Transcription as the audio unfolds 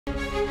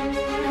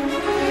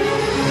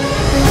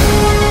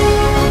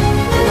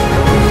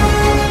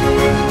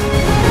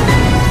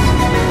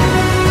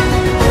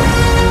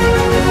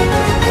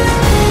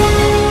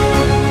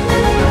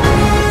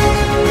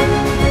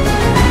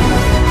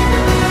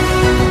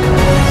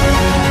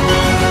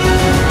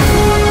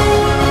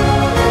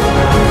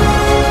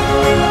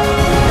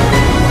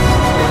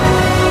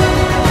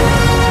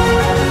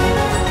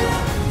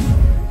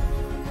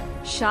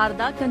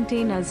Sharda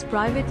Containers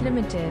Pvt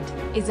Limited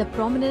is a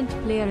prominent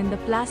player in the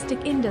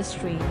plastic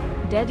industry,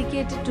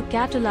 dedicated to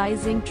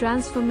catalyzing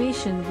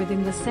transformation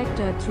within the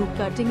sector through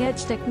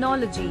cutting-edge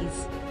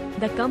technologies.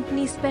 The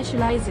company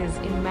specializes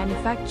in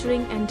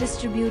manufacturing and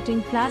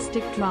distributing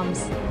plastic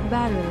drums,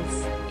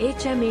 barrels,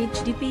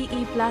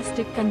 HM-HDPE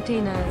plastic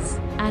containers,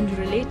 and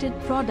related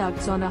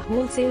products on a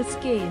wholesale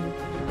scale.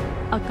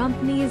 Our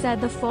company is at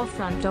the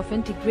forefront of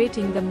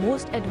integrating the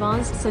most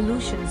advanced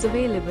solutions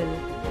available.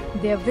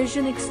 Their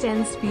vision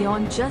extends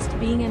beyond just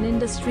being an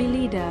industry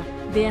leader.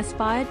 They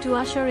aspire to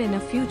usher in a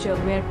future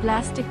where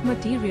plastic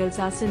materials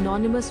are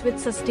synonymous with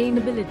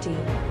sustainability.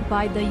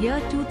 By the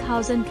year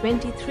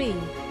 2023,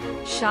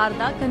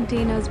 Sharda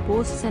Containers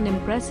boasts an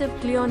impressive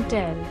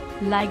clientele,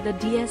 like the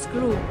DS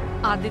Group,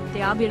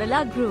 Aditya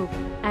Birla Group,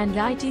 and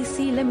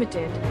ITC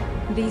Limited.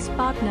 These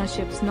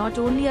partnerships not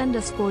only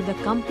underscore the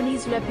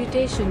company's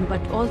reputation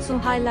but also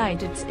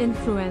highlight its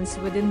influence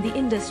within the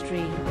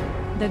industry.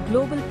 The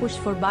global push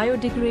for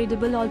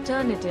biodegradable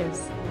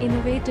alternatives,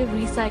 innovative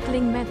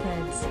recycling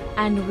methods,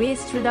 and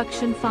waste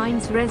reduction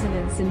finds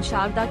resonance in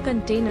Sharda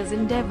Containers'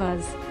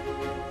 endeavors.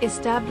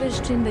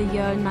 Established in the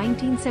year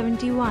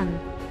 1971,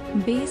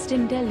 based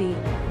in Delhi,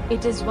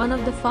 it is one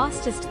of the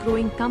fastest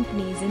growing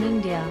companies in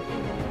India.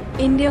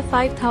 India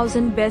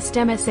 5000 Best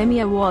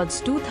MSME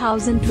Awards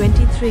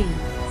 2023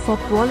 for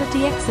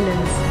quality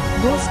excellence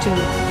goes to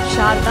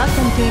Sharda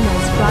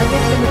Containers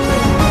Pvt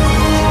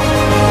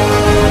Limited.